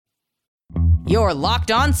Your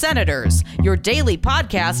Locked On Senators, your daily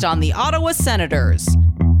podcast on the Ottawa Senators.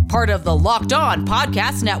 Part of the Locked On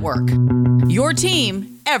Podcast Network. Your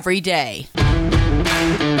team every day.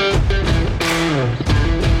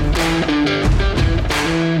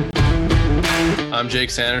 I'm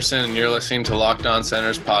Jake Sanderson, and you're listening to Locked On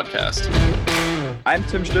Senators podcast. I'm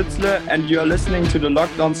Tim Stützle, and you're listening to the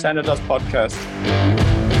Locked On Senators podcast.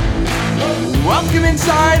 Welcome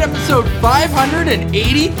inside episode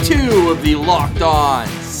 582 of the Locked On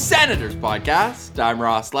Senators podcast. I'm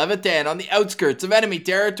Ross Levitan on the outskirts of enemy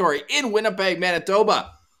territory in Winnipeg,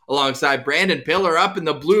 Manitoba, alongside Brandon Pillar up in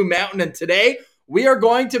the Blue Mountain. And today we are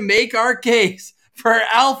going to make our case for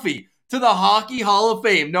Alfie to the Hockey Hall of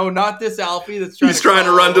Fame. No, not this Alfie that's trying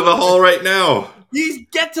to run to the hall right now.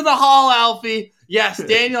 Get to the hall, Alfie. Yes,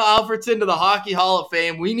 Daniel Alfredsson to the Hockey Hall of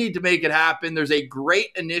Fame. We need to make it happen. There's a great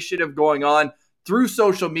initiative going on through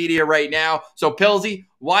social media right now. So, Pilsy,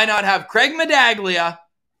 why not have Craig Medaglia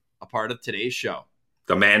a part of today's show?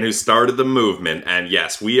 The man who started the movement. And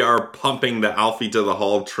yes, we are pumping the Alfie to the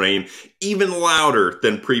Hall train even louder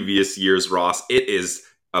than previous years, Ross. It is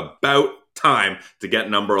about time to get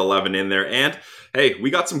number 11 in there. And hey, we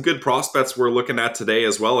got some good prospects we're looking at today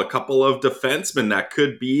as well. A couple of defensemen that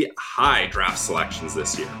could be high draft selections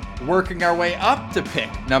this year. Working our way up to pick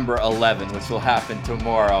number 11, which will happen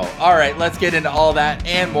tomorrow. All right, let's get into all that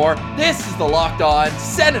and more. This is the Locked On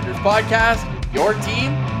Senators podcast, your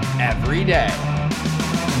team every day.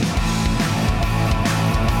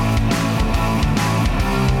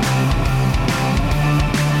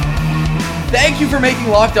 Thank you for making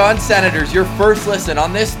Locked On Senators your first listen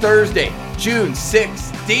on this Thursday, June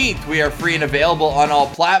 16th. We are free and available on all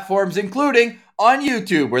platforms, including on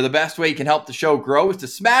YouTube, where the best way you can help the show grow is to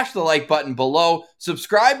smash the like button below,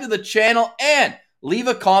 subscribe to the channel, and leave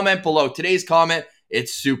a comment below. Today's comment,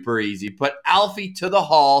 it's super easy. Put Alfie to the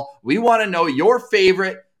Hall. We want to know your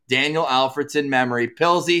favorite Daniel Alfredsson memory.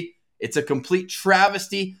 Pilsy, it's a complete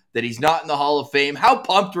travesty that he's not in the Hall of Fame. How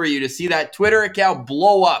pumped were you to see that Twitter account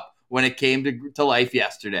blow up when it came to life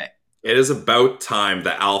yesterday? It is about time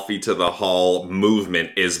the Alfie to the Hall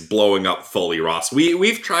movement is blowing up fully, Ross.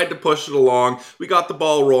 We've tried to push it along. We got the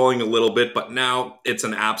ball rolling a little bit, but now it's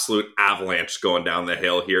an absolute avalanche going down the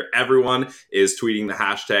hill here. Everyone is tweeting the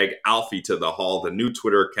hashtag Alfie to the Hall. The new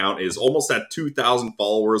Twitter account is almost at 2,000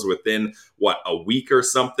 followers within, a week or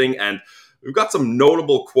something? And we've got some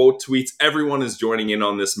notable quote tweets. Everyone is joining in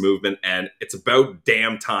on this movement, and it's about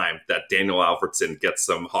damn time that Daniel Alfredsson gets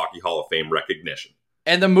some Hockey Hall of Fame recognition.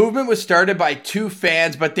 And the movement was started by two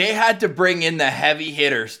fans, but they had to bring in the heavy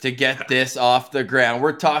hitters to get this off the ground.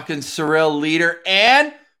 We're talking Cyril Leader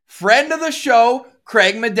and friend of the show,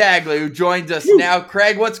 Craig Medaglia, who joins us now.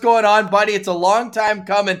 Craig, what's going on, buddy? It's a long time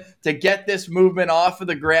coming to get this movement off of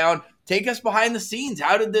the ground. Take us behind the scenes.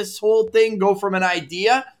 How did this whole thing go from an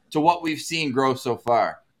idea to what we've seen grow so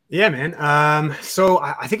far? Yeah, man. So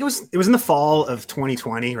I think it was in the fall of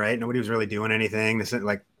 2020, right? Nobody was really doing anything.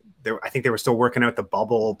 I think they were still working out the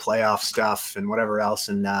bubble playoff stuff and whatever else.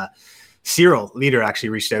 And Cyril Leader actually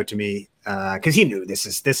reached out to me because he knew this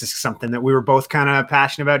is something that we were both kind of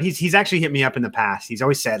passionate about. He's actually hit me up in the past. He's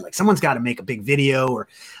always said, someone's got to make a big video or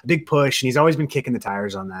a big push, and he's always been kicking the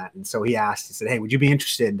tires on that. And so he said, hey, would you be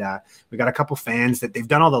interested? We got a couple fans that they've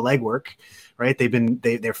done all the legwork, right?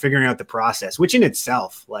 They're figuring out the process, which in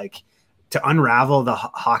itself, to unravel the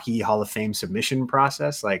Hockey Hall of Fame submission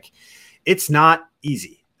process, it's not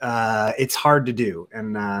easy. It's hard to do.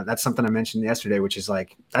 And that's something I mentioned yesterday, which is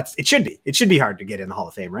it should be hard to get in the Hall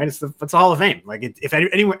of Fame, right? It's the Hall of Fame.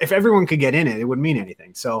 If everyone could get in it, it wouldn't mean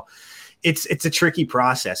anything. So it's a tricky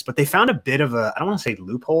process, but they found a bit of I don't want to say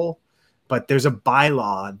loophole, but there's a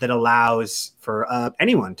bylaw that allows for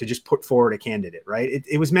anyone to just put forward a candidate, right?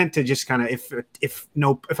 It was meant to just kind of, if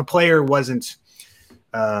a player wasn't,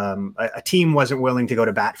 a team wasn't willing to go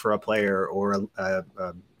to bat for a player or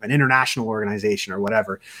an international organization or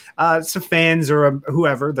whatever, some fans or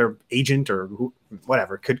whoever, their agent or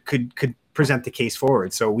whatever could present the case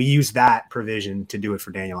forward. So we use that provision to do it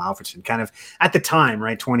for Daniel Alfredsson. Kind of at the time,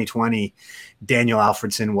 right, 2020, Daniel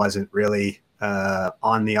Alfredsson wasn't really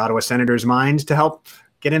on the Ottawa Senators' mind to help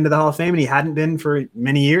get into the Hall of Fame, and he hadn't been for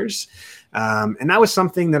many years. And that was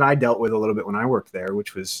something that I dealt with a little bit when I worked there,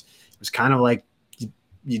 which was kind of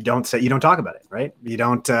you don't talk about it, right? You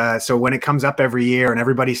don't. So when it comes up every year and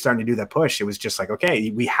everybody's starting to do that push, it was just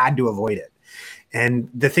okay, we had to avoid it. And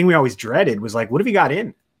the thing we always dreaded was what if he got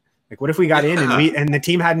in? What if we got in and the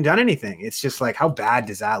team hadn't done anything? It's just how bad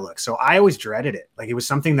does that look? So I always dreaded it. It was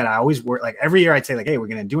something that I always worked, every year I'd say hey, we're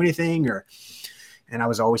going to do anything and I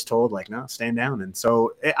was always told no, stand down. And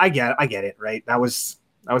so I get it. Right. That was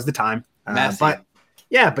the time. But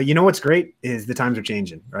Yeah, but you know what's great is the times are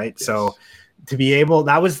changing, right? Yes. So to be able,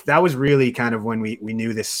 that was really kind of when we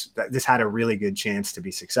knew this had a really good chance to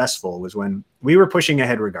be successful, was when we were pushing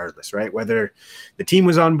ahead regardless, right? Whether the team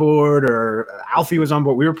was on board or Alfie was on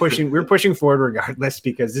board, we were pushing forward regardless,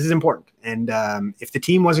 because this is important. And if the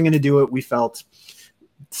team wasn't going to do it, we felt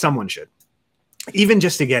someone should, even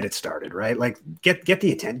just to get it started, right? Like get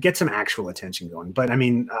the attention, get some actual attention going. But I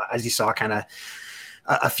mean, as you saw, kind of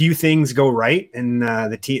a few things go right, and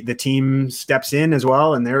the team steps in as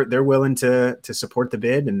well, and they're willing to support the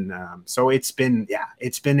bid, and so it's been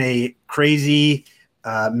a crazy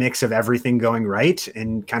mix of everything going right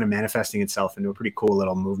and kind of manifesting itself into a pretty cool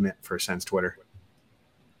little movement for Sens Twitter.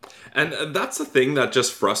 And that's the thing that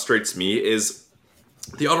just frustrates me is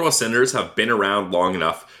the Ottawa Senators have been around long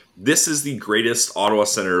enough. This is the greatest Ottawa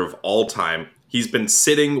Senator of all time. He's been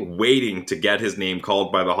sitting, waiting to get his name called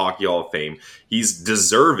by the Hockey Hall of Fame. He's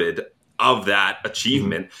deserved of that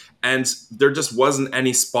achievement. Mm-hmm. And there just wasn't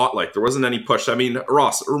any spotlight. There wasn't any push. I mean,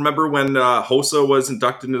 Ross, remember when Hossa was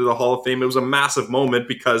inducted into the Hall of Fame? It was a massive moment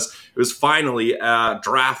because it was finally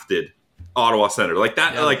drafted Ottawa Senator. Like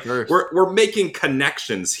that, we're making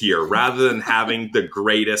connections here rather than having the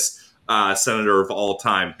greatest senator of all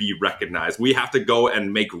time be recognized. We have to go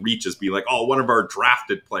and make reaches, be like, oh, one of our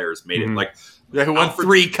drafted players made it. Like, who won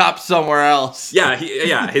 3 cups somewhere else. Yeah,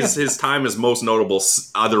 his time is most notable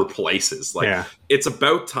other places. Like, It's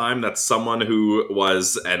about time that someone who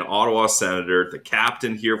was an Ottawa Senator, the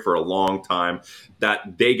captain here for a long time,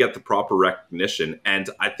 that they get the proper recognition. And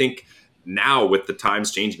I think now, with the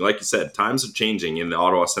times changing, like you said, times are changing in the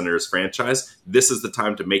Ottawa Senators franchise. This is the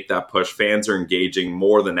time to make that push. Fans are engaging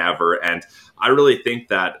more than ever, and I really think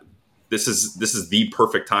that this is the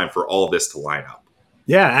perfect time for all this to line up.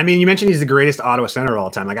 Yeah, I mean, you mentioned he's the greatest Ottawa Senator of all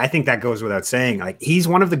time. Like, I think that goes without saying. Like, he's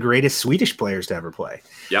one of the greatest Swedish players to ever play.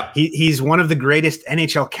 Yeah, he's one of the greatest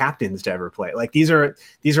NHL captains to ever play. Like, these are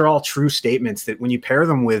all true statements that when you pair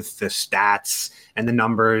them with the stats and the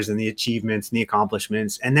numbers and the achievements and the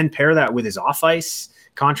accomplishments, and then pair that with his off-ice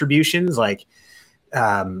contributions, like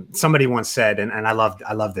somebody once said, and I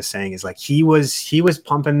love this saying, is like he was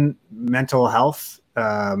pumping mental health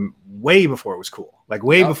way before it was cool. Like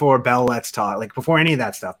way before Bell Let's Talk, like before any of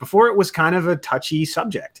that stuff, before it was kind of a touchy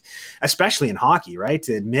subject, especially in hockey, right?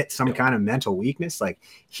 To admit some kind of mental weakness, like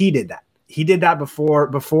he did that. He did that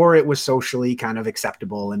before it was socially kind of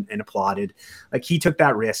acceptable and applauded. Like he took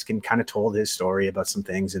that risk and kind of told his story about some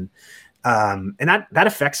things. And that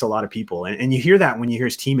affects a lot of people. And you hear that when you hear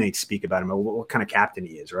his teammates speak about him, what kind of captain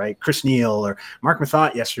he is, right? Chris Neal or Mark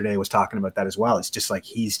Mathot yesterday was talking about that as well. It's just like,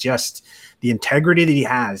 he's just the integrity that he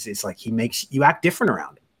has. It's like, he makes you act different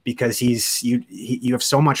around him because you have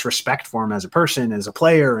so much respect for him as a person, as a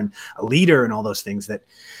player and a leader and all those things that,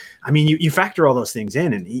 I mean, you factor all those things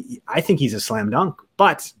in, and I think he's a slam dunk,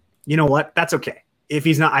 but you know what? That's okay. If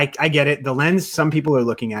he's not, I get it. The lens some people are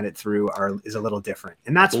looking at it through is a little different,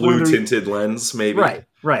 and that's blue tinted lens, maybe.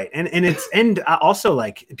 Right, and also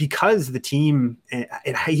like because the team,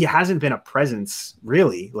 he hasn't been a presence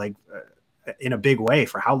really like in a big way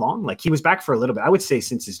for how long? Like he was back for a little bit. I would say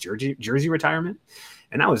since his jersey retirement,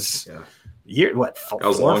 and that was. Yeah. Year what 4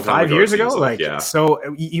 or 5 years ago, like so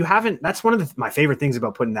you haven't. That's one of my favorite things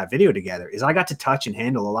about putting that video together is I got to touch and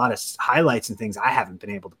handle a lot of highlights and things I haven't been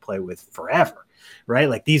able to play with forever, right?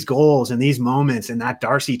 Like these goals and these moments and that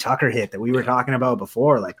Darcy Tucker hit that we were talking about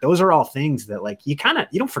before, like those are all things that like you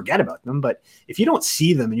don't forget about them, but if you don't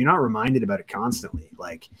see them and you're not reminded about it constantly,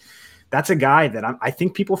 like that's a guy that I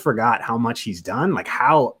think people forgot how much he's done, like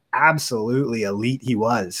how absolutely elite he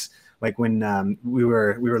was. Like when we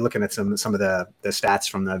were looking at some of the stats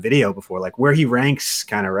from the video before, like where he ranks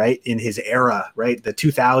kind of right in his era, right? The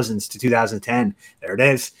 2000s to 2010. There it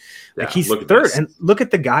is. Like he's third, and look at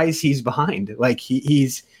the guys he's behind. Like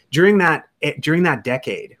he's during that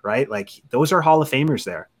decade, right? Like those are Hall of Famers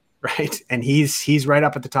there, right? And he's right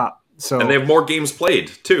up at the top. So and they have more games played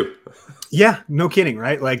too. Yeah, no kidding,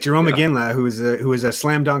 right? Like Jerome McGinley, who was a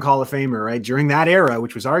slam dunk Hall of Famer, right? During that era,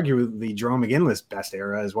 which was arguably Jerome McGinley's best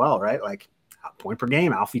era as well, right? Like point per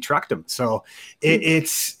game, Alfie trucked him. So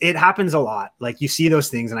it happens a lot. Like you see those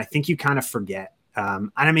things, and I think you kind of forget.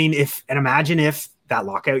 And I mean, imagine if that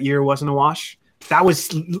lockout year wasn't a wash. That was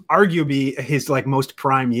arguably his like most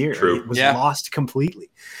prime year. True. It was lost completely.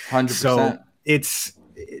 100%. So it's.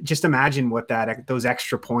 Just imagine what those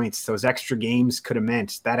extra points, those extra games could have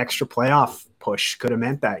meant. That extra playoff push could have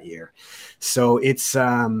meant that year. So it's,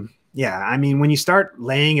 I mean, when you start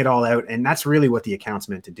laying it all out, and that's really what the account's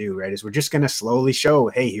meant to do, right? Is we're just going to slowly show,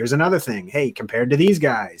 hey, here's another thing. Hey, compared to these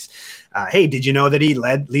guys, hey, did you know that he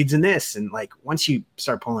leads in this? And like once you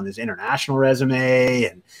start pulling his international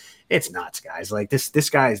resume It's nuts, guys. Like this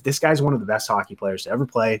guy's one of the best hockey players to ever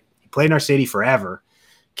play. He played in our city forever.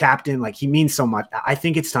 Captain, like he means so much. I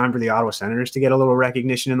think it's time for the Ottawa Senators to get a little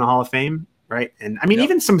recognition in the Hall of Fame. Right. And I mean,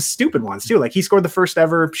 even some stupid ones too. Like he scored the first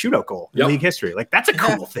ever shootout goal in league history. Like that's a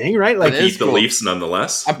cool thing, right? Like beat the Leafs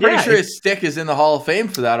nonetheless. I'm pretty sure his stick is in the Hall of Fame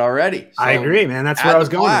for that already. So I agree, man. That's where I was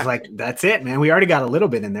going. It's like, that's it, man. We already got a little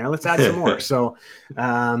bit in there. Let's add some more. So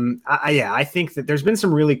I think that there's been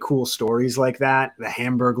some really cool stories like that. The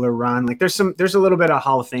Hamburglar run, like there's a little bit of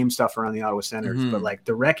Hall of Fame stuff around the Ottawa Senators, but like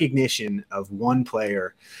the recognition of one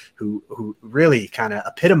player who really kind of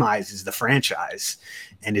epitomizes the franchise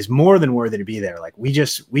and is more than worthy to be there. Like we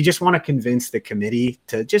just want to convince the committee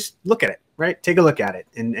to just look at it, right? Take a look at it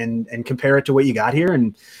and compare it to what you got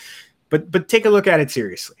here. But take a look at it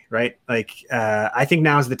seriously, right? Like I think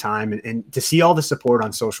now is the time and to see all the support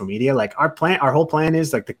on social media. Like our whole plan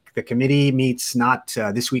is like the committee meets not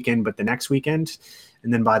this weekend, but the next weekend.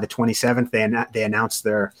 And then by the 27th, they announce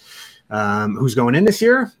their who's going in this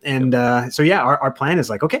year. And so, yeah, our plan is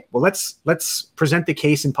like, okay, well, let's present the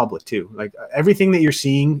case in public too. Like everything that you're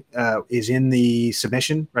seeing is in the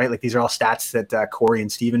submission, right? Like these are all stats that Corey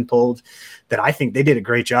and Steven pulled that I think they did a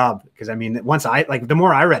great job. Because I mean, the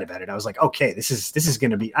more I read about it, I was like, okay, this is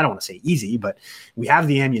going to be, I don't want to say easy, but we have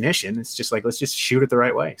the ammunition. It's just like, let's just shoot it the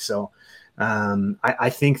right way. So I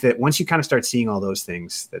think that once you kind of start seeing all those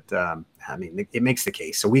things that, it makes the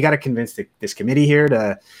case. So we got to convince this committee here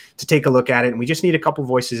to take a look at it. And we just need a couple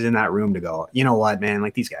voices in that room to go, you know what, man,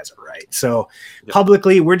 like these guys are right. So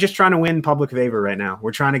publicly, we're just trying to win public favor right now.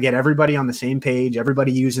 We're trying to get everybody on the same page,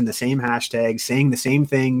 everybody using the same hashtags, saying the same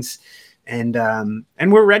things. And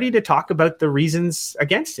we're ready to talk about the reasons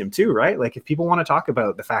against him too, right? Like if people want to talk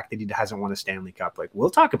about the fact that he hasn't won a Stanley Cup, like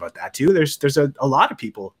we'll talk about that too. There's a lot of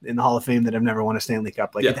people in the Hall of Fame that have never won a Stanley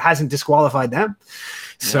Cup. Like it hasn't disqualified them.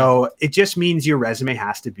 So it just means your resume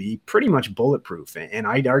has to be pretty much bulletproof. And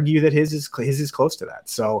I'd argue that his is close to that.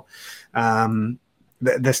 So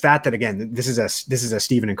the stat that, again, this is a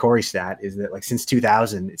Steven and Corey stat, is that like since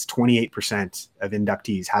 2000, it's 28% of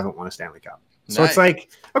inductees haven't won a Stanley Cup. So It's like,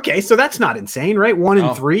 okay, so that's not insane, right? One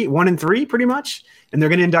in three pretty much. And they're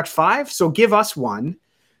going to induct 5. So give us 1,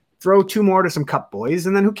 throw 2 more to some cup boys,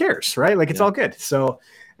 and then who cares, right? Like it's all good. So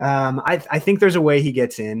I think there's a way he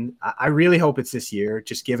gets in. I really hope it's this year,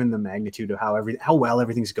 just given the magnitude of how well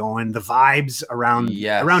everything's going, the vibes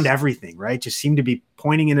around everything, right? Just seem to be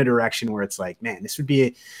pointing in a direction where it's like, man, this would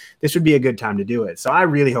be a good time to do it. So I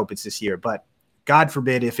really hope it's this year, but God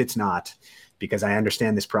forbid if it's not, because I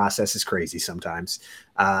understand this process is crazy sometimes.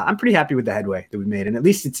 I'm pretty happy with the headway that we've made. And at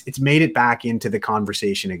least it's made it back into the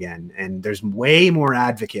conversation again. And there's way more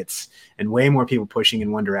advocates and way more people pushing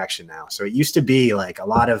in one direction now. So it used to be like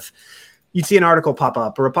you'd see an article pop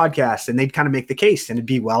up or a podcast and they'd kind of make the case and it'd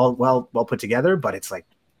be well put together. But it's like,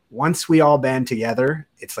 once we all band together,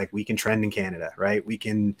 it's like we can trend in Canada, right? We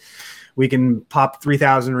can pop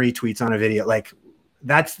 3,000 retweets on a video. Like,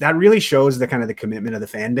 that really shows the kind of the commitment of the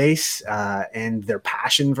fan base and their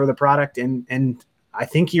passion for the product. And I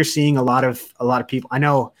think you're seeing a lot of people. I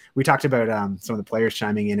know we talked about some of the players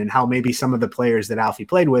chiming in and how maybe some of the players that Alfie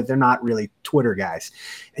played with, they're not really Twitter guys.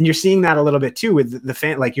 And you're seeing that a little bit too with the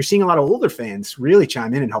fan. Like you're seeing a lot of older fans really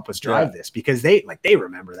chime in and help us drive this because they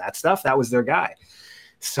remember that stuff. That was their guy.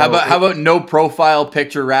 So how about no profile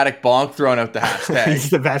picture Radek Bonk throwing out the hashtag?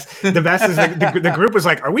 He's the best. The best is the group was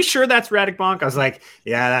like, "Are we sure that's Radek Bonk?" I was like,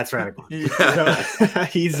 "Yeah, that's Radek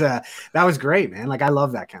Bonk." So that was great, man. Like I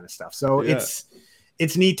love that kind of stuff. So it's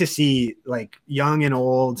neat to see like young and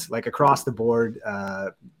old, like across the board.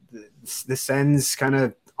 The Sens kind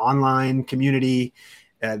of online community,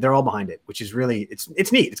 they're all behind it, which is really it's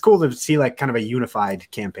neat. It's cool to see like kind of a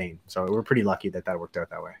unified campaign. So we're pretty lucky that worked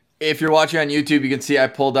out that way. If you're watching on YouTube, you can see I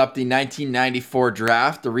pulled up the 1994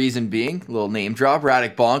 draft. The reason being, a little name drop,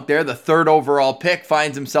 Radek Bonk there. The 3rd overall pick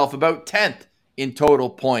finds himself about 10th in total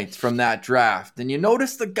points from that draft. And you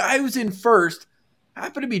notice the guy who's in first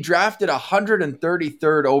happened to be drafted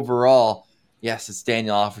 133rd overall. Yes, it's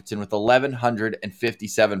Daniel Alfredsson with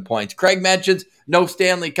 1,157 points. Craig mentions no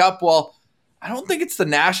Stanley Cup. Well, I don't think it's the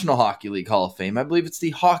National Hockey League Hall of Fame. I believe it's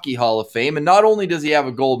the Hockey Hall of Fame. And not only does he have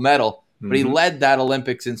a gold medal, but he led that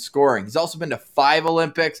Olympics in scoring. He's also been to 5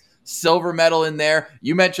 Olympics, silver medal in there.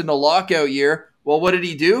 You mentioned the lockout year. Well, what did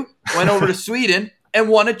he do? Went over to Sweden and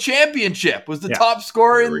won a championship. Was the top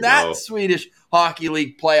scorer in that Swedish Hockey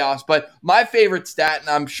League playoffs. But my favorite stat, and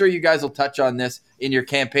I'm sure you guys will touch on this in your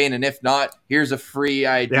campaign, and if not, here's a free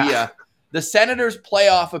idea. Yeah. The Senators'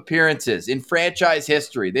 playoff appearances in franchise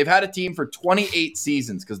history. They've had a team for 28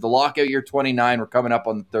 seasons because the lockout year 29, we're coming up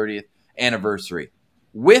on the 30th anniversary.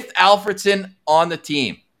 With Alfredsson on the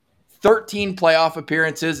team, 13 playoff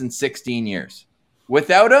appearances in 16 years.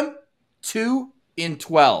 Without him, 2 in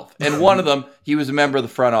 12. And one of them, he was a member of the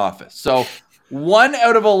front office. So 1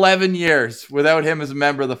 out of 11 years without him as a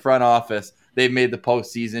member of the front office, they've made the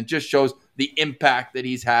postseason. Just shows the impact that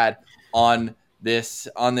he's had on this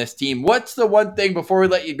team. What's the one thing before we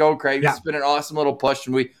let you go, Craig? This has been an awesome little push,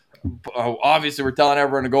 and obviously we're telling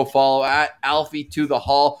everyone to go follow at Alfie to the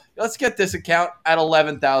Hall. Let's get this account at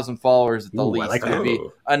 11,000 followers at the least. Like that would be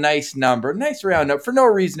a nice number, nice round number for no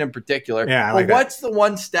reason in particular. Yeah, I like what's the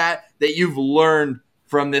one stat that you've learned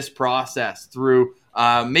from this process through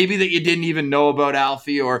maybe that you didn't even know about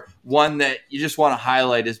Alfie, or one that you just want to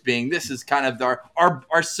highlight as being this is kind of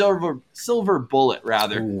our silver bullet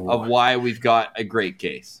of why we've got a great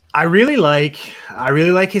case? I really like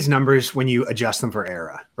his numbers when you adjust them for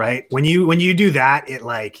era, right? When you do that, it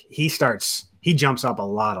like he jumps up a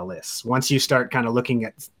lot of lists once you start kind of looking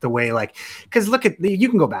at the way, like, because you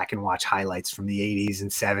can go back and watch highlights from the 80s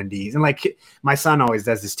and 70s. And like my son always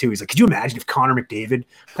does this too. He's like, could you imagine if Connor McDavid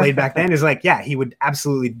played back then? Is like, yeah, he would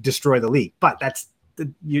absolutely destroy the league. But that's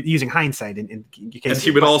using hindsight. And he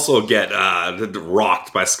would also get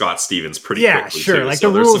rocked by Scott Stevens pretty quickly. Yeah, sure. Too. Like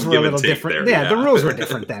so the rules were a little different. There. Yeah, the rules were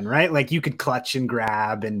different then, right? Like you could clutch and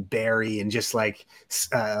grab and bury and just like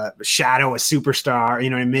shadow a superstar,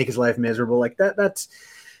 and make his life miserable. Like that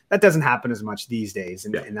doesn't happen as much these days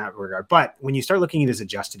in that regard. But when you start looking at his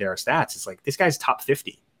adjusted era stats, it's like this guy's top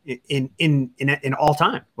 50 in all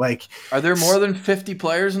time. Like, are there more than 50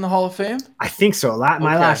 players in the Hall of Fame? I think so.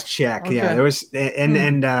 My last check, yeah, there was,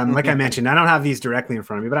 and like I mentioned, I don't have these directly in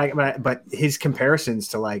front of me, but his comparisons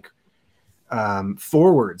to like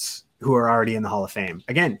forwards who are already in the Hall of Fame.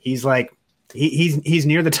 Again, he's like he's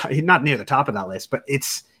near the top, not near the top of that list, but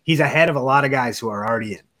he's ahead of a lot of guys who are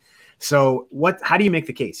already in. So how do you make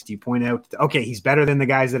the case? Do you point out, okay, he's better than the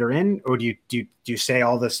guys that are in, or do you say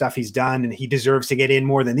all the stuff he's done and he deserves to get in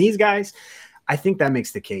more than these guys? I think that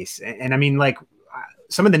makes the case. And I mean, like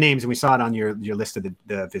some of the names, and we saw it on your list of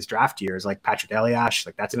his draft years, like Patrick Elias,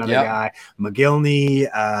 like that's another guy, McGillney,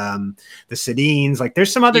 the Sedins, like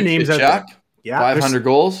there's some other names out there. Yeah. 500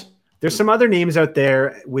 goals. There's some other names out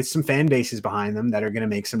there with some fan bases behind them that are going to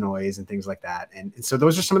make some noise and things like that. And so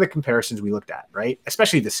those are some of the comparisons we looked at, right?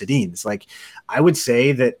 Especially the Sedins. Like I would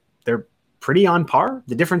say that they're pretty on par.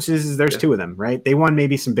 The difference is there's two of them, right? They won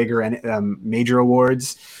maybe some bigger major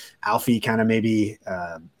awards. Alfie kind of maybe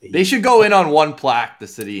they should go in on one plaque, the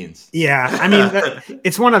Sedins. Yeah, I mean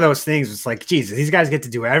it's one of those things. It's like, Jesus, these guys get to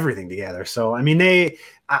do everything together. So I mean,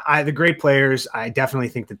 the great players, I definitely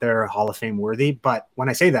think that they're Hall of Fame worthy. But when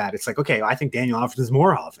I say that, it's like, okay, I think Daniel Alfredson's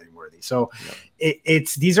more Hall of Fame worthy. So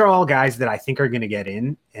these are all guys that I think are going to get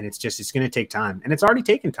in, and it's going to take time, and it's already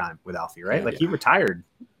taken time with Alfie, right? He retired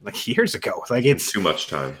like years ago. Like it's too much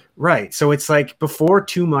time, right? So it's like before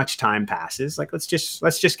too much time passes, like let's just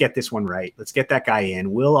get this one right. Let's get that guy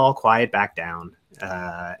in. We'll all quiet back down,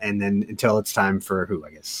 and then until it's time for who,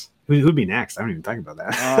 I guess. Who'd be next? I don't even think about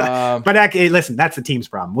that. But listen, that's the team's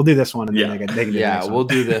problem. We'll do this one, and then they can do the next one. We'll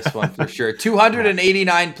do this one for sure.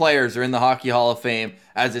 289 players are in the Hockey Hall of Fame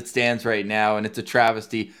as it stands right now, and it's a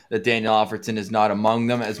travesty that Daniel Alfredsson is not among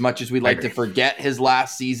them. As much as we like to forget his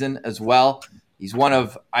last season as well, he's one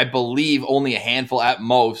of, I believe, only a handful at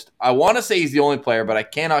most. I want to say he's the only player, but I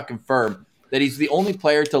cannot confirm that he's the only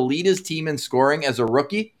player to lead his team in scoring as a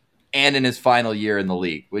rookie and in his final year in the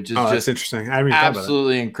league, which is just interesting.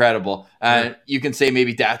 Absolutely incredible. You can say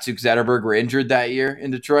maybe Datsuk Zetterberg were injured that year in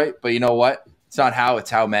Detroit, but you know what? It's not how, it's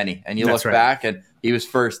how many. And you look back, and he was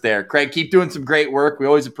first there. Craig, keep doing some great work. We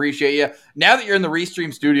always appreciate you. Now that you're in the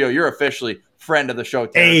Restream studio, you're officially friend of the show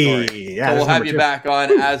territory. So we'll have you back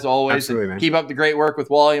on as always. And keep up the great work with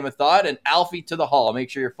Wally and Method and Alfie to the Hall. Make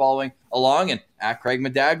sure you're following along, and at Craig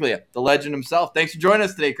Medaglia, the legend himself. Thanks for joining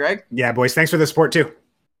us today, Craig. Yeah, boys. Thanks for the support too.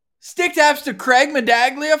 Stick taps to Craig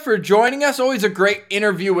Medaglia for joining us. Always a great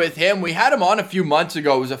interview with him. We had him on a few months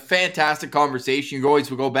ago. It was a fantastic conversation. You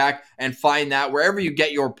always will go back and find that wherever you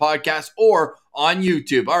get your podcast or on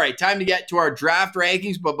YouTube. All right, time to get to our draft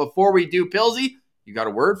rankings. But before we do, Pilsy, you got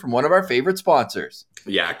a word from one of our favorite sponsors.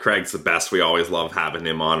 Yeah, Craig's the best. We always love having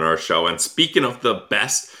him on our show. And speaking of the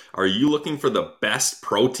best, are you looking for the best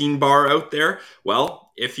protein bar out there? Well,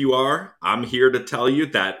 if you are, I'm here to tell you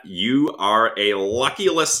that you are a lucky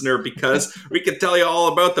listener, because we can tell you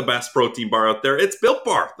all about the best protein bar out there. It's Built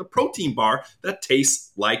Bar, the protein bar that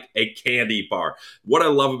tastes like a candy bar. What I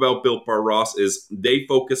love about Built Bar, Ross, is they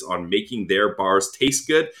focus on making their bars taste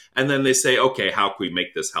good, and then they say, okay, how can we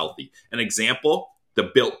make this healthy? An example,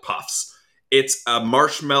 the Built Puffs. It's a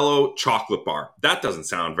marshmallow chocolate bar. That doesn't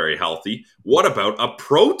sound very healthy. What about a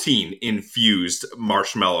protein-infused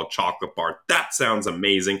marshmallow chocolate bar? That sounds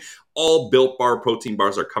amazing. All Built Bar protein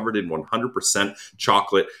bars are covered in 100%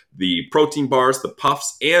 chocolate. The protein bars, the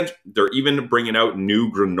puffs, and they're even bringing out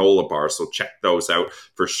new granola bars. So check those out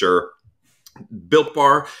for sure. Built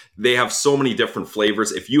Bar, they have so many different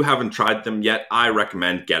flavors. If you haven't tried them yet, I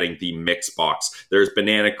recommend getting the mix box. There's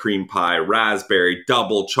banana cream pie, raspberry,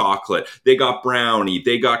 double chocolate. They got brownie,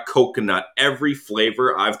 they got coconut. Every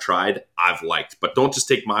flavor I've tried, I've liked. But don't just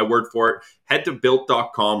take my word for it. Head to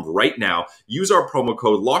built.com right now. Use our promo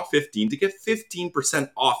code LOCK15 to get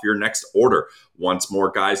 15% off your next order. Once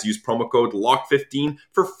more, guys, use promo code LOCK15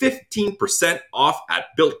 for 15% off at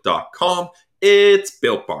built.com. It's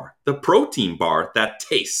Built Bar, the protein bar that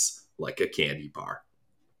tastes like a candy bar.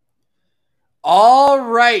 All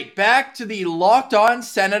right, back to the Locked On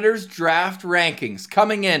Senators draft rankings.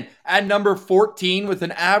 Coming in at number 14 with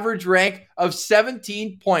an average rank of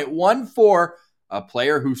 17.14, a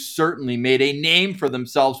player who certainly made a name for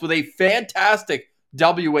themselves with a fantastic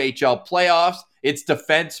WHL playoffs. It's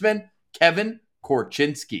defenseman Kevin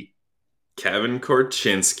Korchinski. Kevin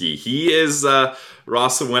Korchinski. He is,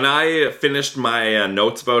 Ross, when I finished my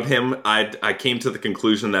notes about him, I came to the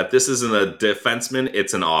conclusion that this isn't a defenseman,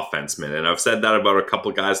 it's an offenseman. And I've said that about a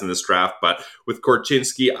couple guys in this draft, but with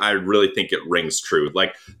Korchinski, I really think it rings true.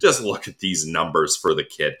 Like, just look at these numbers for the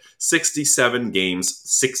kid. 67 games,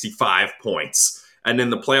 65 points. And in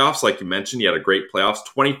the playoffs, like you mentioned, he had a great playoffs,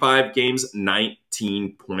 25 games,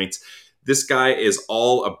 19 points. This guy is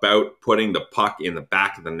all about putting the puck in the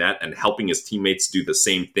back of the net and helping his teammates do the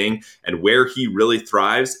same thing. And where he really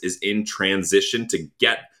thrives is in transition to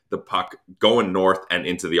get the puck going north and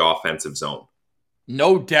into the offensive zone.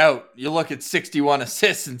 No doubt. You look at 61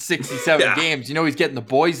 assists in 67 games. You know he's getting the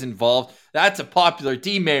boys involved. That's a popular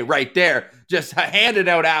teammate right there. Just handing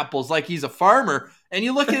out apples like he's a farmer. And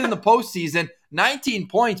you look at it in the postseason, 19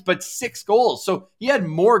 points, but 6 goals. So he had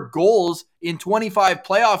more goals in 25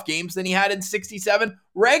 playoff games than he had in 67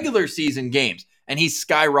 regular season games. And he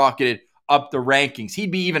skyrocketed up the rankings. He'd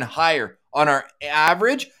be even higher on our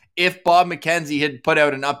average if Bob McKenzie had put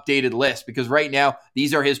out an updated list, because right now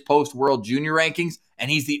these are his post-World Junior rankings, and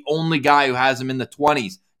he's the only guy who has him in the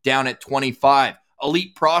 20s, down at 25.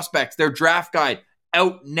 Elite Prospects, their draft guide,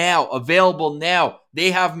 out now, available now.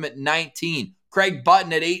 They have him at 19. Craig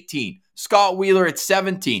Button at 18. Scott Wheeler at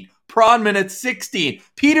 17. Pronman at 16.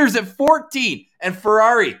 Peters at 14. And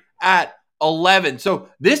Ferrari at 11. So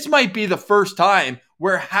this might be the first time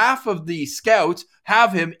where half of the scouts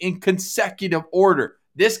have him in consecutive order.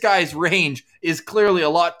 This guy's range is clearly a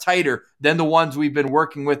lot tighter than the ones we've been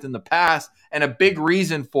working with in the past. And a big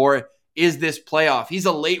reason for it is this playoff. He's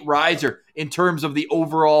a late riser in terms of the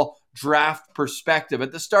overall draft perspective.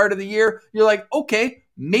 At the start of the year, you're like, okay,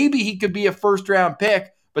 maybe he could be a first-round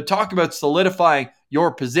pick, but talk about solidifying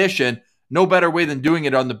your position. No better way than doing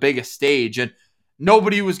it on the biggest stage. And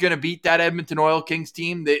nobody was going to beat that Edmonton Oil Kings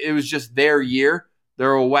team. It was just their year.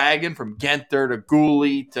 They're a wagon from Genther to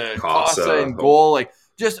Gooley to Casa and goal. Like,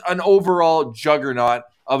 just an overall juggernaut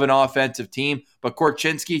of an offensive team. But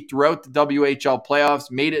Korchinski, throughout the WHL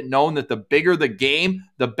playoffs, made it known that the bigger the game,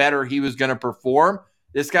 the better he was going to perform.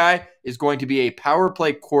 This guy is going to be a power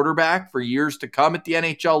play quarterback for years to come at the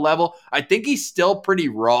NHL level. I think he's still pretty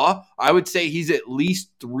raw. I would say he's at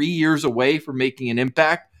least 3 years away from making an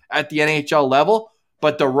impact at the NHL level.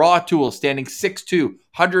 But the raw tool, standing 6'2",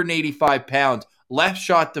 185 pounds, left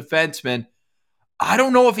shot defenseman. I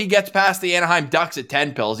don't know if he gets past the Anaheim Ducks at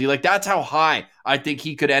 10 pills. That's how high I think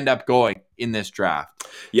he could end up going in this draft.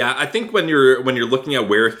 Yeah, I think when you're looking at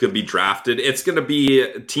where he could be drafted, it's going to be,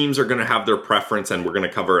 teams are going to have their preference, and we're going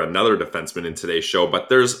to cover another defenseman in today's show, but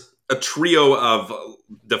there's a trio of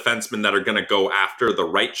defensemen that are going to go after the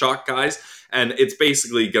right shot guys, and it's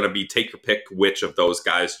basically going to be take your pick which of those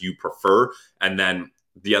guys you prefer, and then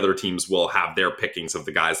the other teams will have their pickings of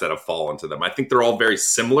the guys that have fallen to them. I think they're all very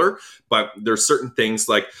similar, but there's certain things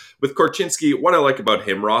like with Korchinski, what I like about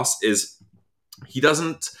him, Ross, is he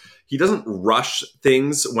doesn't rush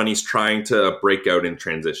things when he's trying to break out in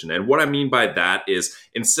transition. And what I mean by that is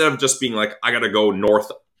instead of just being like, I got to go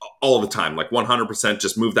north all the time, like 100%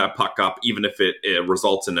 just move that puck up, even if it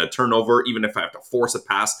results in a turnover, even if I have to force a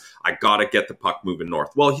pass, I got to get the puck moving north.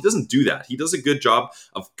 Well, he doesn't do that. He does a good job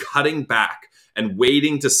of cutting back and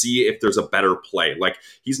waiting to see if there's a better play. Like,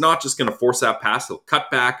 he's not just going to force that pass. He'll cut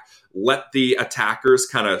back, let the attackers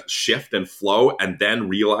kind of shift and flow, and then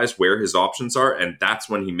realize where his options are. And that's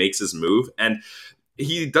when he makes his move. And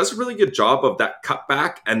he does a really good job of that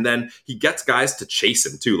cutback. And then he gets guys to chase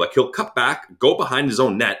him too. Like, he'll cut back, go behind his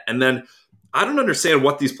own net, and then I don't understand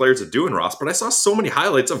what these players are doing, Ross, but I saw so many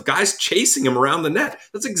highlights of guys chasing him around the net.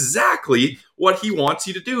 That's exactly what he wants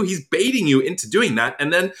you to do. He's baiting you into doing that.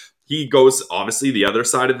 And then he goes, obviously, the other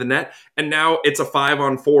side of the net. And now it's a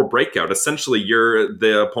 5-on-4 breakout. Essentially,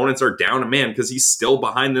 the opponents are down a man because he's still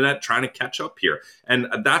behind the net trying to catch up here. And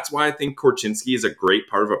that's why I think Korchinski is a great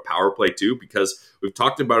part of a power play, too, because we've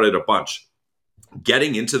talked about it a bunch.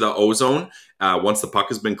 Getting into the O-zone once the puck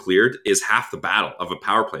has been cleared is half the battle of a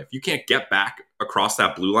power play. If you can't get back across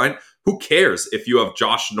that blue line, who cares if you have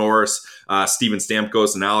Josh Norris, Steven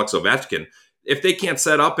Stamkos, and Alex Ovechkin? If they can't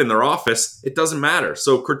set up in their office, it doesn't matter.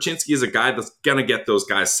 So Korchinski is a guy that's going to get those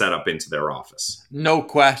guys set up into their office. No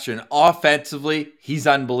question. Offensively, he's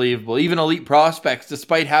unbelievable. Even Elite Prospects,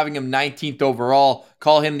 despite having him 19th overall,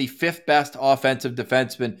 call him the 5th best offensive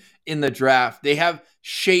defenseman in the draft. They have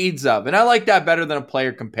shades of, and I like that better than a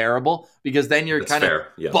player comparable, because then you're kind of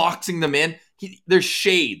boxing them in. There's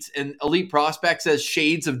shades, and Elite Prospects says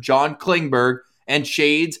shades of John Klingberg and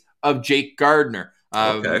shades of Jake Gardiner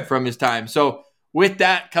from his time. So with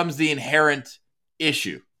that comes the inherent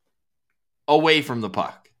issue away from the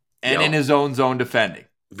puck and in his own zone defending.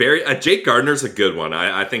 Jake Gardiner's a good one.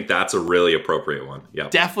 I think that's a really appropriate one. Yeah,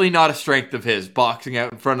 definitely not a strength of his, boxing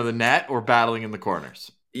out in front of the net or battling in the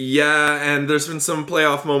corners. Yeah, and there's been some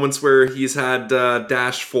playoff moments where he's had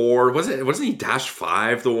dash 4. Wasn't he dash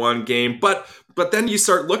 5 the one game? But then you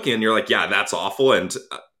start looking and you're like, yeah, that's awful. And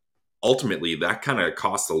ultimately, that kind of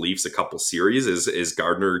cost the Leafs a couple series. Is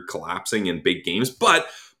Gardiner collapsing in big games? But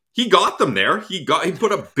he got them there. He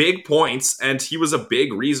put up big points, and he was a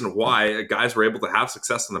big reason why guys were able to have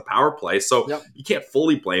success in the power play. So you can't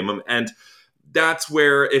fully blame him. And that's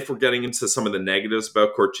where, if we're getting into some of the negatives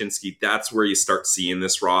about Korchinski, that's where you start seeing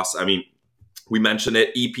this, Ross. I mean, we mentioned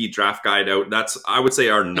it, EP Draft Guide out. That's, I would say,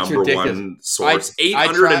 our number one source.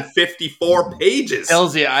 854 pages.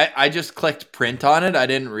 Elsie, I just clicked print on it. I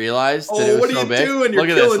didn't realize that it was what so are you big. doing? You're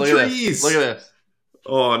killing trees. Look at this.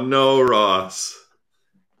 Oh, no, Ross.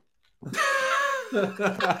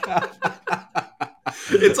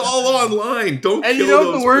 It's all online. Don't. And kill you know what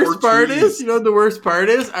those the worst poor part trees. is? You know what the worst part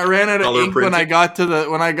is? I ran out of Color ink printing. when I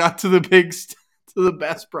got to the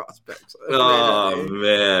best prospects. Oh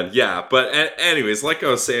man, yeah. But anyways, like I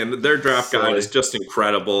was saying, their draft guide is just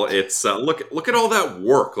incredible. It's look at all that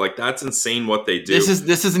work. Like, that's insane what they do.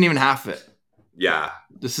 This isn't even half it. Yeah,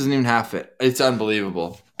 this isn't even half it. It's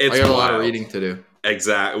unbelievable. It's I got wild. a lot of reading to do.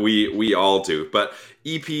 Exactly. We all do. But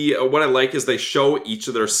EP, what I like is they show each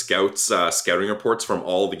of their scouts scouting reports from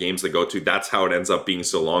all the games they go to. That's how it ends up being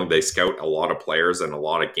so long. They scout a lot of players and a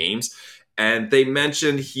lot of games. And they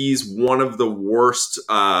mentioned he's one of the worst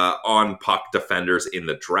on-puck defenders in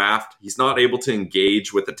the draft. He's not able to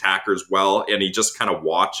engage with attackers well, and he just kind of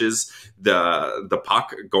watches the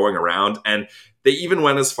puck going around. And they even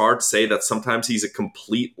went as far to say that sometimes he's a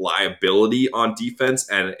complete liability on defense,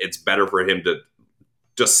 and it's better for him to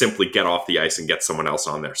just simply get off the ice and get someone else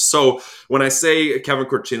on there. So when I say Kevin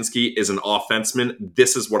Korchinski is an offenseman,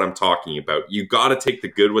 this is what I'm talking about. You got to take the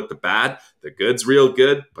good with the bad. The good's real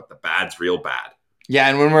good, but the bad's real bad. Yeah,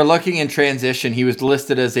 and when we're looking in transition, he was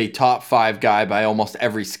listed as a top 5 guy by almost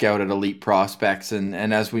every scout at Elite Prospects. And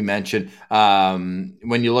as we mentioned,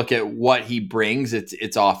 when you look at what he brings,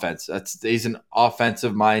 it's offense. He's an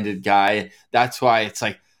offensive-minded guy. That's why it's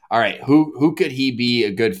like, all right, who could he be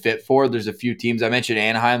a good fit for? There's a few teams. I mentioned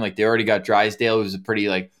Anaheim, like they already got Drysdale, who's a pretty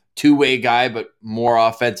like two-way guy, but more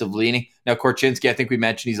offensive leaning. Now Korchinski, I think we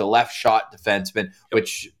mentioned he's a left shot defenseman,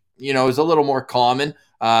 which is a little more common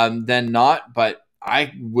than not. But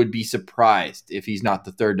I would be surprised if he's not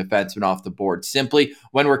the third defenseman off the board. Simply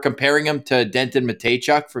when we're comparing him to Denton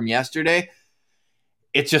Mateychuk from yesterday,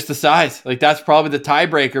 it's just the size. Like, that's probably the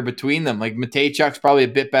tiebreaker between them. Like, Mateychuk's probably a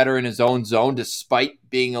bit better in his own zone, despite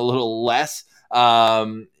being a little less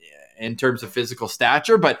in terms of physical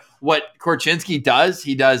stature. But what Korchinski does,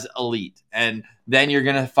 he does elite. And then you're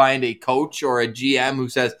going to find a coach or a GM who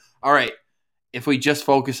says, all right, if we just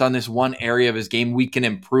focus on this one area of his game, we can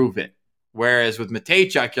improve it. Whereas with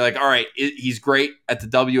Mateychuk, you're like, all right, he's great at the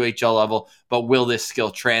WHL level, but will this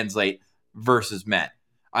skill translate versus men?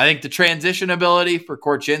 I think the transition ability for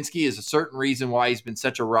Korchinski is a certain reason why he's been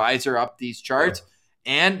such a riser up these charts.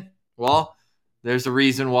 And, well, there's a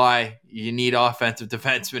reason why you need offensive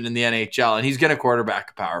defensemen in the NHL. And he's going to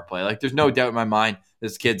quarterback a power play. Like, there's no doubt in my mind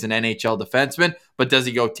this kid's an NHL defenseman. But does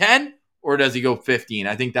he go 10 or does he go 15?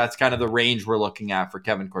 I think that's kind of the range we're looking at for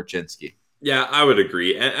Kevin Korchinski. Yeah, I would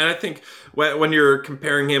agree. And I think when you're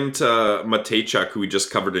comparing him to Mateychuk, who we just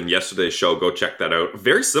covered in yesterday's show, go check that out.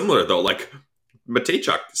 Very similar, though. Like,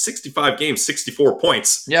 Mateychuk, 65 games, 64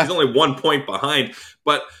 points. Yeah. He's only 1 point behind.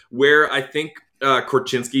 But where I think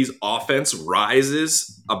Korchinski's offense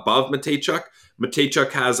rises above Matejchuk,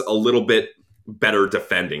 Matejchuk has a little bit better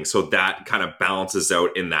defending. So that kind of balances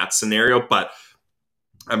out in that scenario. But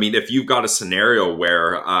I mean, if you've got a scenario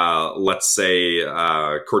where, let's say,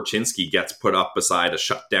 Korchinski gets put up beside a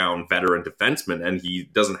shutdown veteran defenseman and he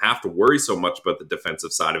doesn't have to worry so much about the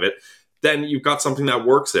defensive side of it, then you've got something that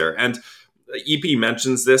works there. And EP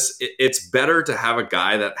mentions this. It's better to have a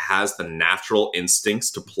guy that has the natural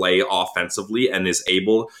instincts to play offensively and is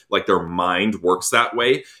able, like their mind works that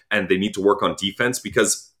way, and they need to work on defense,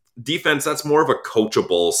 because defense, that's more of a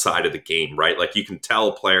coachable side of the game, right? Like you can tell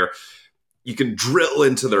a player, you can drill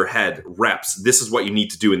into their head reps. This is what you need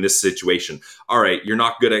to do in this situation. All right, you're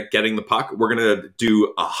not good at getting the puck. We're going to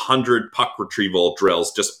do 100 puck retrieval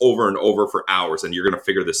drills just over and over for hours, and you're going to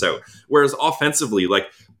figure this out. Whereas offensively, like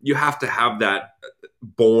you have to have that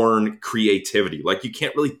born creativity. Like you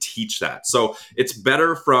can't really teach that. So it's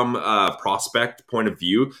better from a prospect point of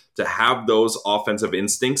view to have those offensive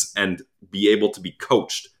instincts and be able to be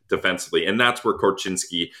coached defensively. And that's where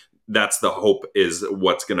Korchinski, that's the hope, is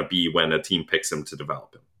what's going to be when a team picks him to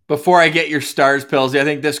develop him. Before I get your stars, Pillsy, I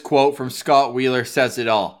think this quote from Scott Wheeler says it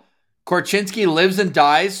all. Korchinski lives and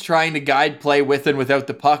dies trying to guide play with and without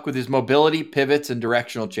the puck with his mobility, pivots, and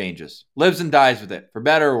directional changes. Lives and dies with it, for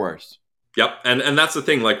better or worse. Yep, and that's the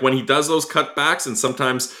thing. Like when he does those cutbacks and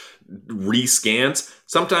sometimes rescans,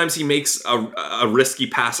 sometimes he makes a risky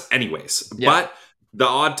pass anyways. Yep. But the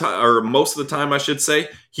odd time, or most of the time, I should say,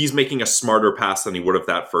 he's making a smarter pass than he would have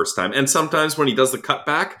that first time. And sometimes when he does the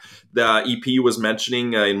cutback, the EP was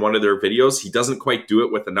mentioning in one of their videos, he doesn't quite do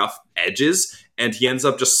it with enough edges, and he ends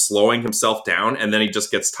up just slowing himself down, and then he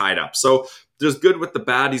just gets tied up. So there's good with the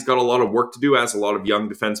bad. He's got a lot of work to do, as a lot of young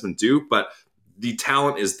defensemen do, but the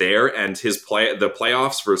talent is there, and the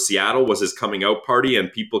playoffs for Seattle was his coming out party, and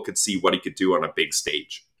people could see what he could do on a big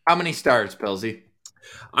stage. How many stars, Pilsy?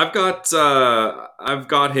 I've got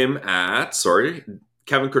him at,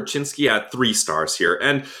 Kevin Korchinski at 3 stars here.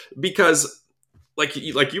 And because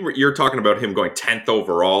you're talking about him going 10th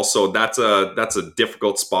overall, so that's a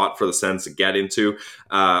difficult spot for the Sens to get into,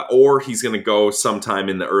 or he's going to go sometime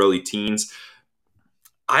in the early teens.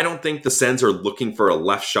 I don't think the Sens are looking for a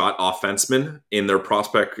left shot offenseman in their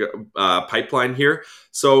prospect pipeline here.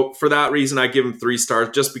 So for that reason, I give him 3 stars,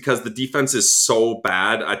 just because the defense is so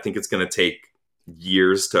bad. I think it's going to take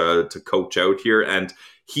years to coach out here, and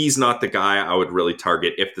he's not the guy I would really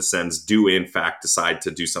target if the Sens do in fact decide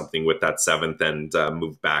to do something with that 7th and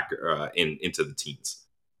move back into the teens.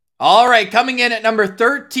 All right, coming in at number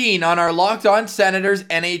 13 on our Locked On Senators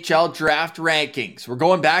NHL draft rankings, we're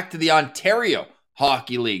going back to the Ontario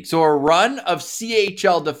Hockey League. So a run of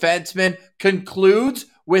CHL defensemen concludes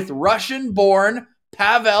with Russian-born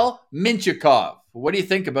Pavel Mintyukov. What do you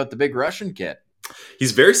think about the big Russian kid?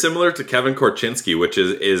 He's very similar to Kevin Korchinski, which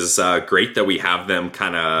is great that we have them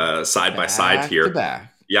kind of side by side here.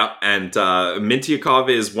 Back. Yeah, and Mintyukov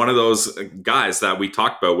is one of those guys that we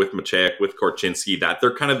talked about with Maciejek, with Korchinski, that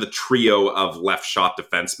they're kind of the trio of left shot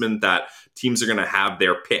defensemen that teams are going to have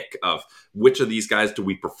their pick of which of these guys do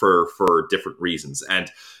we prefer for different reasons.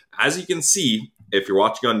 And as you can see, if you're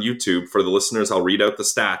watching on YouTube, for the listeners, I'll read out the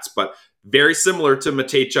stats, but very similar to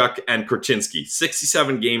Matejchuk and Korchinski.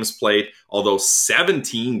 67 games played, although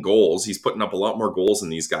 17 goals. He's putting up a lot more goals than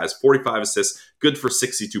these guys. 45 assists, good for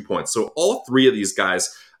 62 points. So all 3 of these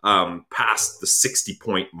guys passed the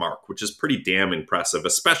 60-point mark, which is pretty damn impressive,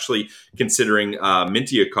 especially considering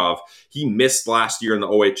Mintyukov. He missed last year in the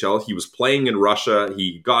OHL. He was playing in Russia.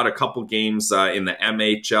 He got a couple games in the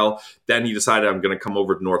MHL. Then he decided, I'm going to come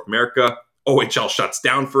over to North America. OHL shuts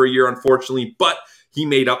down for a year, unfortunately, but he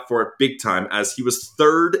made up for it big time, as he was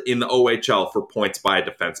 3rd in the OHL for points by a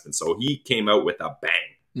defenseman. So he came out with a bang.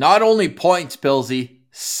 Not only points, Pilsy,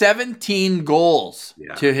 17 goals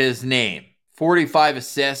to his name. 45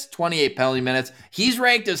 assists, 28 penalty minutes. He's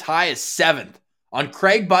ranked as high as 7th on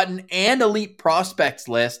Craig Button and Elite Prospects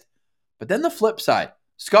list. But then the flip side,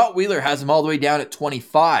 Scott Wheeler has him all the way down at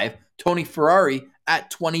 25. Tony Ferrari at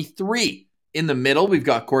 23. In the middle, we've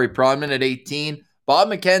got Corey Pronman at 18. Bob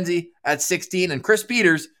McKenzie at 16, and Chris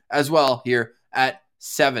Peters as well here at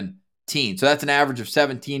 17. So that's an average of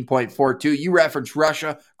 17.42. You referenced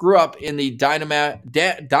Russia, grew up in the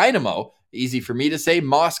Dynamo, easy for me to say,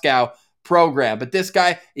 Moscow program. But this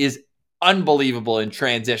guy is unbelievable in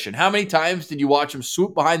transition. How many times did you watch him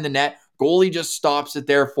swoop behind the net? Goalie just stops it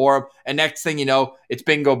there for him. And next thing you know, it's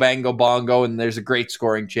bingo, bango, bongo, and there's a great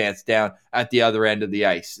scoring chance down at the other end of the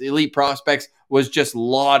ice. Elite Prospects was just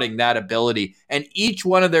lauding that ability. And each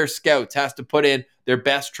one of their scouts has to put in their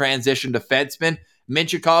best transition defenseman.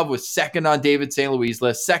 Mintyukov was 2nd on David St. Louis'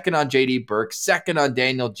 list, 2nd on J.D. Burke, 2nd on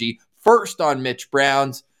Daniel G., first on Mitch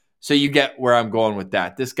Browns. So you get where I'm going with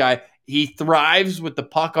that. This guy, he thrives with the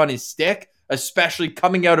puck on his stick, especially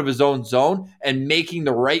coming out of his own zone and making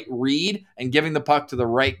the right read and giving the puck to the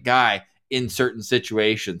right guy in certain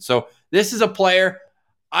situations. So this is a player,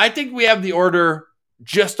 I think we have the order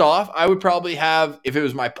just off. I would probably have, if it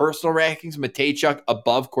was my personal rankings, Matejchuk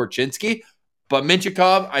above Korchinski, but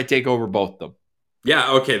Mintyukov, I take over both of them.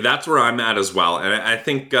 Yeah, okay, that's where I'm at as well. And I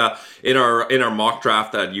think in our mock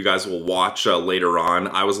draft that you guys will watch later on,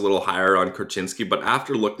 I was a little higher on Korchinski, but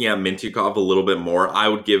after looking at Mintyukov a little bit more, I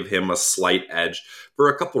would give him a slight edge for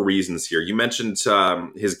a couple reasons here. You mentioned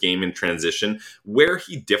his game in transition. Where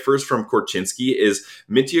he differs from Korchinski is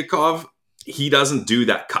Mintyukov, he doesn't do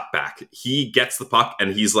that cutback. He gets the puck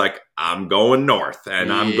and he's like, I'm going north,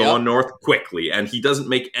 and I'm going north quickly, and he doesn't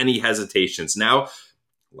make any hesitations. Now,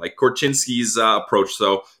 like Korchinski's approach,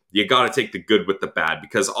 though, you got to take the good with the bad,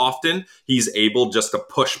 because often he's able just to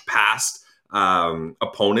push past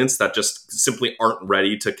opponents that just simply aren't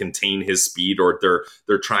ready to contain his speed, or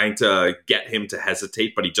they're trying to get him to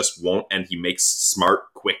hesitate, but he just won't, and he makes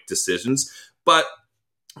smart, quick decisions. But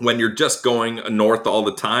when you're just going north all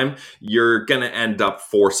the time, you're going to end up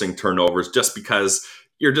forcing turnovers just because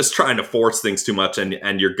you're just trying to force things too much,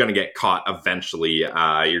 and you're going to get caught eventually. You're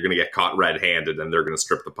going to get caught red-handed, and they're going to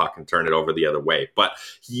strip the puck and turn it over the other way. But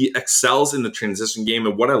he excels in the transition game,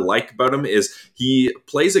 and what I like about him is he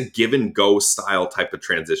plays a give-and-go style type of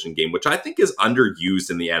transition game, which I think is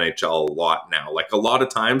underused in the NHL a lot now. Like, a lot of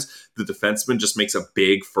times, the defenseman just makes a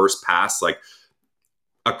big first pass, like,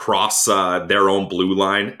 across their own blue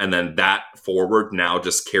line, and then that forward now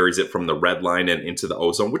just carries it from the red line and into the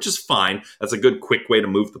O zone, which is fine. That's a good quick way to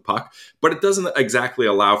move the puck, but it doesn't exactly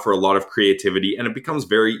allow for a lot of creativity, and it becomes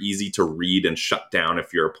very easy to read and shut down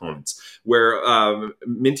if your opponents. Where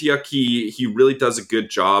Mintyuk, he really does a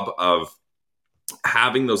good job of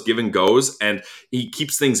having those give and goes, and he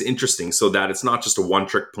keeps things interesting so that it's not just a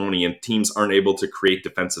one-trick pony and teams aren't able to create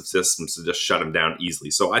defensive systems to just shut him down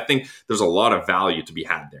easily. So I think there's a lot of value to be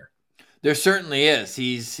had there. There certainly is.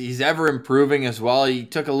 He's ever improving as well. He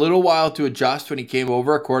took a little while to adjust when he came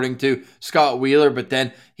over, according to Scott Wheeler, but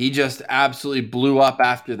then he just absolutely blew up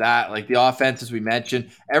after that. Like, the offense, as we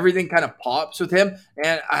mentioned, everything kind of pops with him.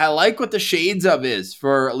 And I like what the shades of is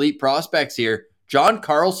for elite prospects here. John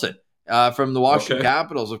Carlson. From the Washington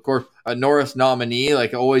Capitals, of course, a Norris nominee,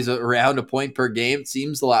 like always around a point per game, it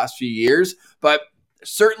seems, the last few years. But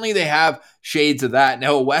certainly they have shades of that.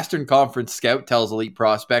 Now, a Western Conference scout tells elite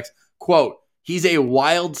prospects, quote, he's a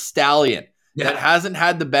wild stallion that hasn't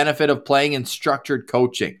had the benefit of playing in structured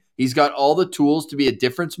coaching. He's got all the tools to be a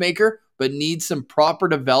difference maker, but needs some proper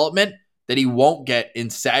development that he won't get in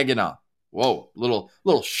Saginaw. Whoa, little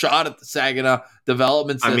shot at the Saginaw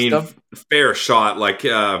development system. I mean, fair shot. Like,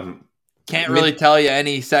 can't really tell you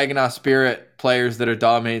any Saginaw Spirit players that are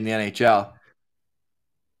dominating the NHL.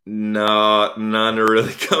 No, none are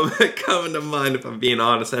really coming to mind, if I'm being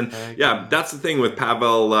honest. And yeah, that's the thing with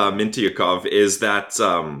Pavel Mintyukov, is that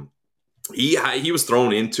he was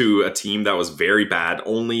thrown into a team that was very bad.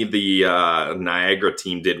 Only the Niagara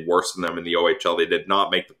team did worse than them in the OHL. They did not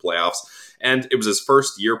make the playoffs. And it was his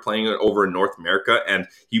first year playing over in North America, and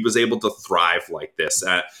he was able to thrive like this.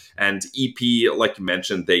 And EP, like you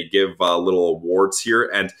mentioned, they give little awards here,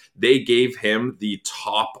 and they gave him the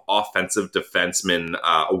top offensive defenseman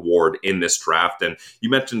award in this draft. And you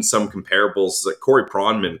mentioned some comparables. Corey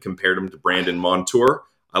Pronman compared him to Brandon Montour.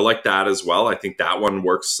 I like that as well. I think that one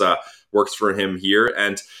works for him here.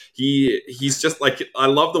 And he's just like, I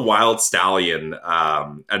love the wild stallion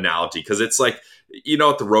analogy, because it's like, you know,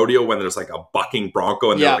 at the rodeo when there's like a bucking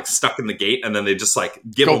bronco and they're like stuck in the gate, and then they just like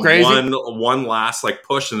give him one last like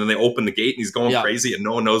push, and then they open the gate and he's going crazy and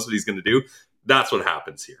no one knows what he's going to do. That's what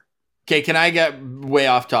happens here. Okay, can I get way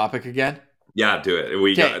off topic again? Yeah, do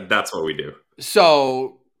it. That's what we do.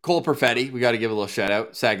 So Cole Perfetti, we got to give a little shout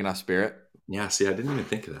out. Saginaw Spirit. Yeah, see, I didn't even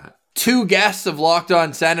think of that. 2 guests of Locked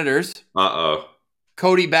On Senators.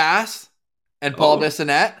 Cody Bass and Paul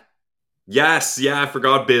Bissonnette. Yes, yeah, I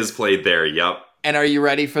forgot Biz played there. Yep. And are you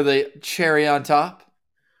ready for the cherry on top?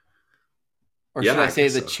 Or should I say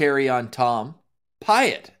the cherry on Tom?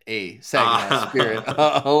 Pyatt, a Saginaw Spirit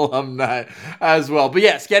alumni as well. But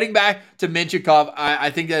yes, getting back to Mintyukov, I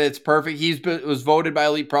think that it's perfect. He was voted by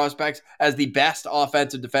Elite Prospects as the best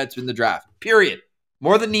offensive defenseman in the draft. Period.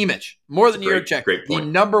 More than Nemec, more than Jiricek. The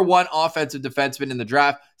number 1 offensive defenseman in the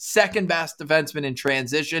draft, 2nd best defenseman in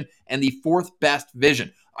transition, and the 4th best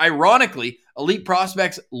vision. Ironically, Elite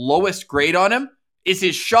Prospects' lowest grade on him is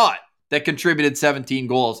his shot that contributed 17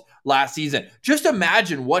 goals last season. Just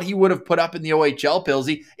imagine what he would have put up in the OHL,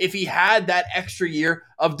 Pilsy, if he had that extra year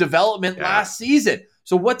of development last season.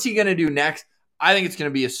 So what's he going to do next? I think it's going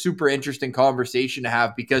to be a super interesting conversation to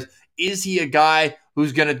have, because is he a guy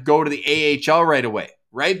who's going to go to the AHL right away,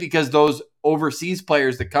 right? Because those overseas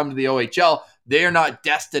players that come to the OHL, they are not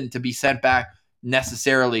destined to be sent back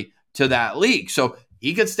necessarily to that league. So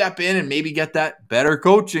he could step in and maybe get that better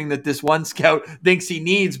coaching that this one scout thinks he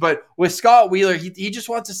needs. But with Scott Wheeler, he just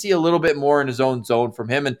wants to see a little bit more in his own zone from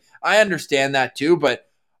him. And I understand that too. But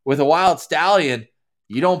with a Wild Stallion,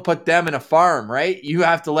 you don't put them in a farm, right? You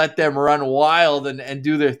have to let them run wild and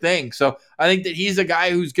do their thing. So I think that he's a guy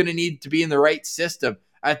who's going to need to be in the right system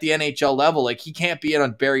at the NHL level. Like, he can't be in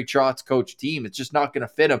on Barry Trotz's coach team. It's just not going to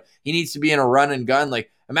fit him. He needs to be in a run and gun.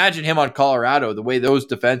 Like, imagine him on Colorado, the way those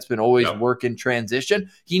defensemen always work in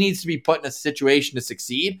transition. He needs to be put in a situation to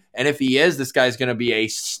succeed. And if he is, this guy's going to be a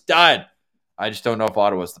stud. I just don't know if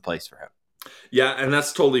Ottawa's the place for him. Yeah, and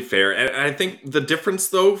that's totally fair. And I think the difference,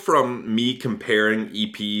 though, from me comparing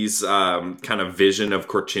EP's kind of vision of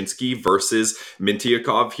Korchinski versus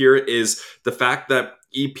Mintyukov here is the fact that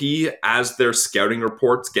EP, as their scouting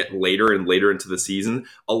reports get later and later into the season,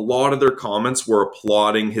 a lot of their comments were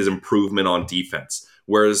applauding his improvement on defense.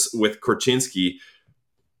 Whereas with Korchinski,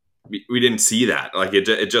 we didn't see that. Like,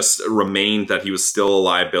 it just remained that he was still a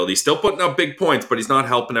liability, still putting up big points, but he's not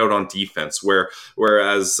helping out on defense.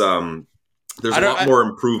 Whereas there's a lot more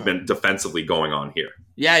improvement defensively going on here.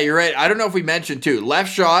 Yeah, you're right. I don't know if we mentioned too.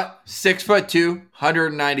 Left shot, 6'2",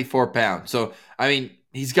 194 pounds. So I mean,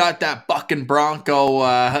 he's got that bucking Bronco.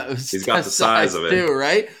 He's got the size of it too,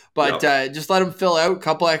 right? But just let him fill out a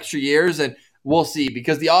couple extra years, and we'll see,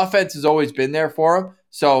 because the offense has always been there for him.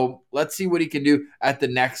 So let's see what he can do at the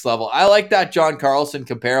next level. I like that John Carlson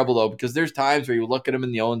comparable, though, because there's times where you look at him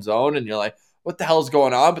in the own zone and you're like, what the hell's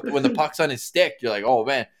going on? But when the puck's on his stick, you're like, oh,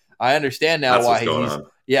 man, I understand now why he's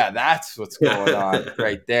 – yeah, that's what's going on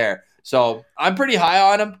right there. So I'm pretty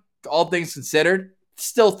high on him, all things considered.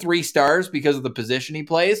 Still 3 stars because of the position he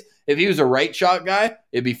plays. If he was a right shot guy,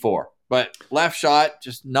 it'd be 4. But left shot,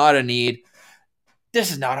 just not a need.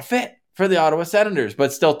 This is not a fit for the Ottawa Senators,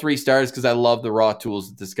 but still 3 stars because I love the raw tools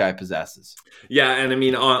that this guy possesses. Yeah, and I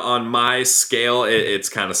mean, on my scale, it's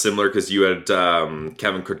kind of similar, because you had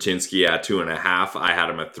Kevin Korchinski at 2.5. I had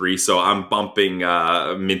him at 3, so I'm bumping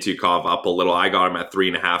Mintyukov up a little. I got him at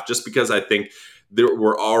 3.5, just because I think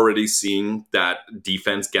we're already seeing that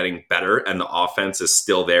defense getting better and the offense is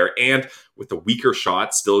still there. And with a weaker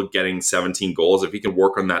shot, still getting 17 goals, if he can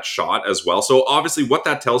work on that shot as well. So obviously what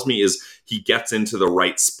that tells me is he gets into the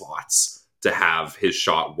right spots to have his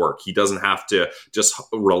shot work. He doesn't have to just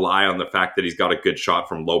rely on the fact that he's got a good shot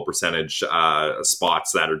from low percentage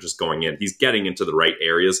spots that are just going in. He's getting into the right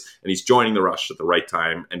areas, and he's joining the rush at the right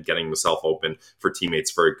time and getting himself open for teammates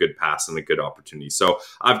for a good pass and a good opportunity. So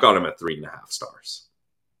I've got him at 3.5 stars.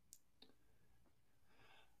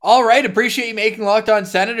 All right. Appreciate you making Locked On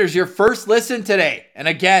Senators your first listen today. And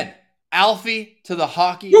again, Alfie to the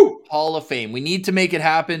Hockey Hall of Fame. We need to make it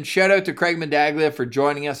happen. Shout out to Craig Mandaglia for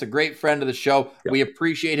joining us, a great friend of the show. Yep. We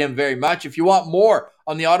appreciate him very much. If you want more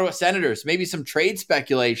on the Ottawa Senators, maybe some trade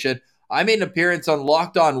speculation, I made an appearance on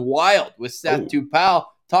Locked On Wild with Seth Tupal,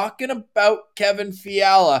 talking about Kevin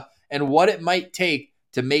Fiala and what it might take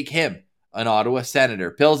to make him an Ottawa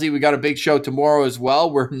Senator. Pilsy, we got a big show tomorrow as well.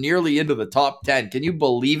 We're nearly into the top 10. Can you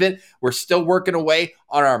believe it? We're still working away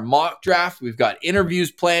on our mock draft. We've got interviews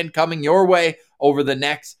planned coming your way over the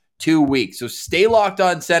next 2 weeks. So stay locked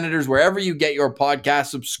on Senators wherever you get your podcast.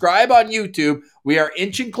 Subscribe on YouTube. We are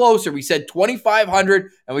inching closer. We said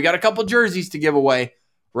 2,500, and we got a couple jerseys to give away.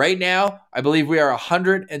 Right now, I believe we are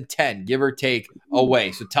 110, give or take,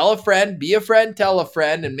 away. So tell a friend, be a friend, tell a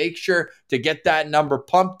friend, and make sure to get that number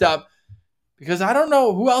pumped up. Because I don't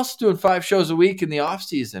know who else is doing 5 shows a week in the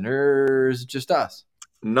offseason, or is it just us?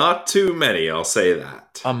 Not too many, I'll say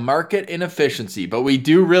that. A market inefficiency, but we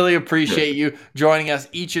do really appreciate you joining us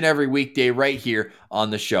each and every weekday right here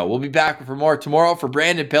on the show. We'll be back for more tomorrow. For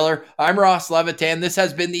Brandon Pillar, I'm Ross Levitan. This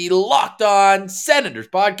has been the Locked On Senators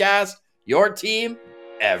podcast, your team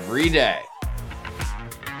every day.